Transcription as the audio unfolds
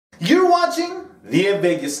You're watching the In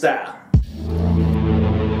Vegas Style.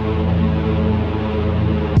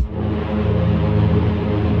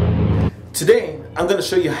 Today, I'm going to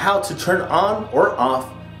show you how to turn on or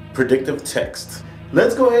off predictive text.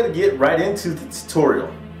 Let's go ahead and get right into the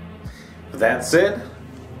tutorial. With that said,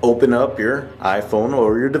 open up your iPhone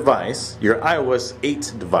or your device, your iOS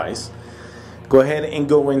 8 device. Go ahead and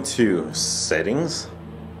go into Settings.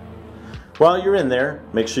 While you're in there,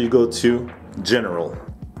 make sure you go to General.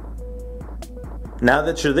 Now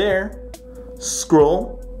that you're there,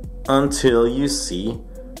 scroll until you see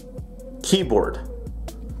Keyboard.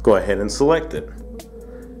 Go ahead and select it.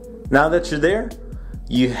 Now that you're there,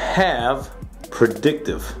 you have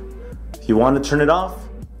predictive. If you want to turn it off,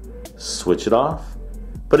 switch it off.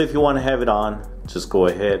 But if you want to have it on, just go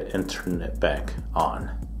ahead and turn it back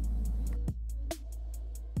on.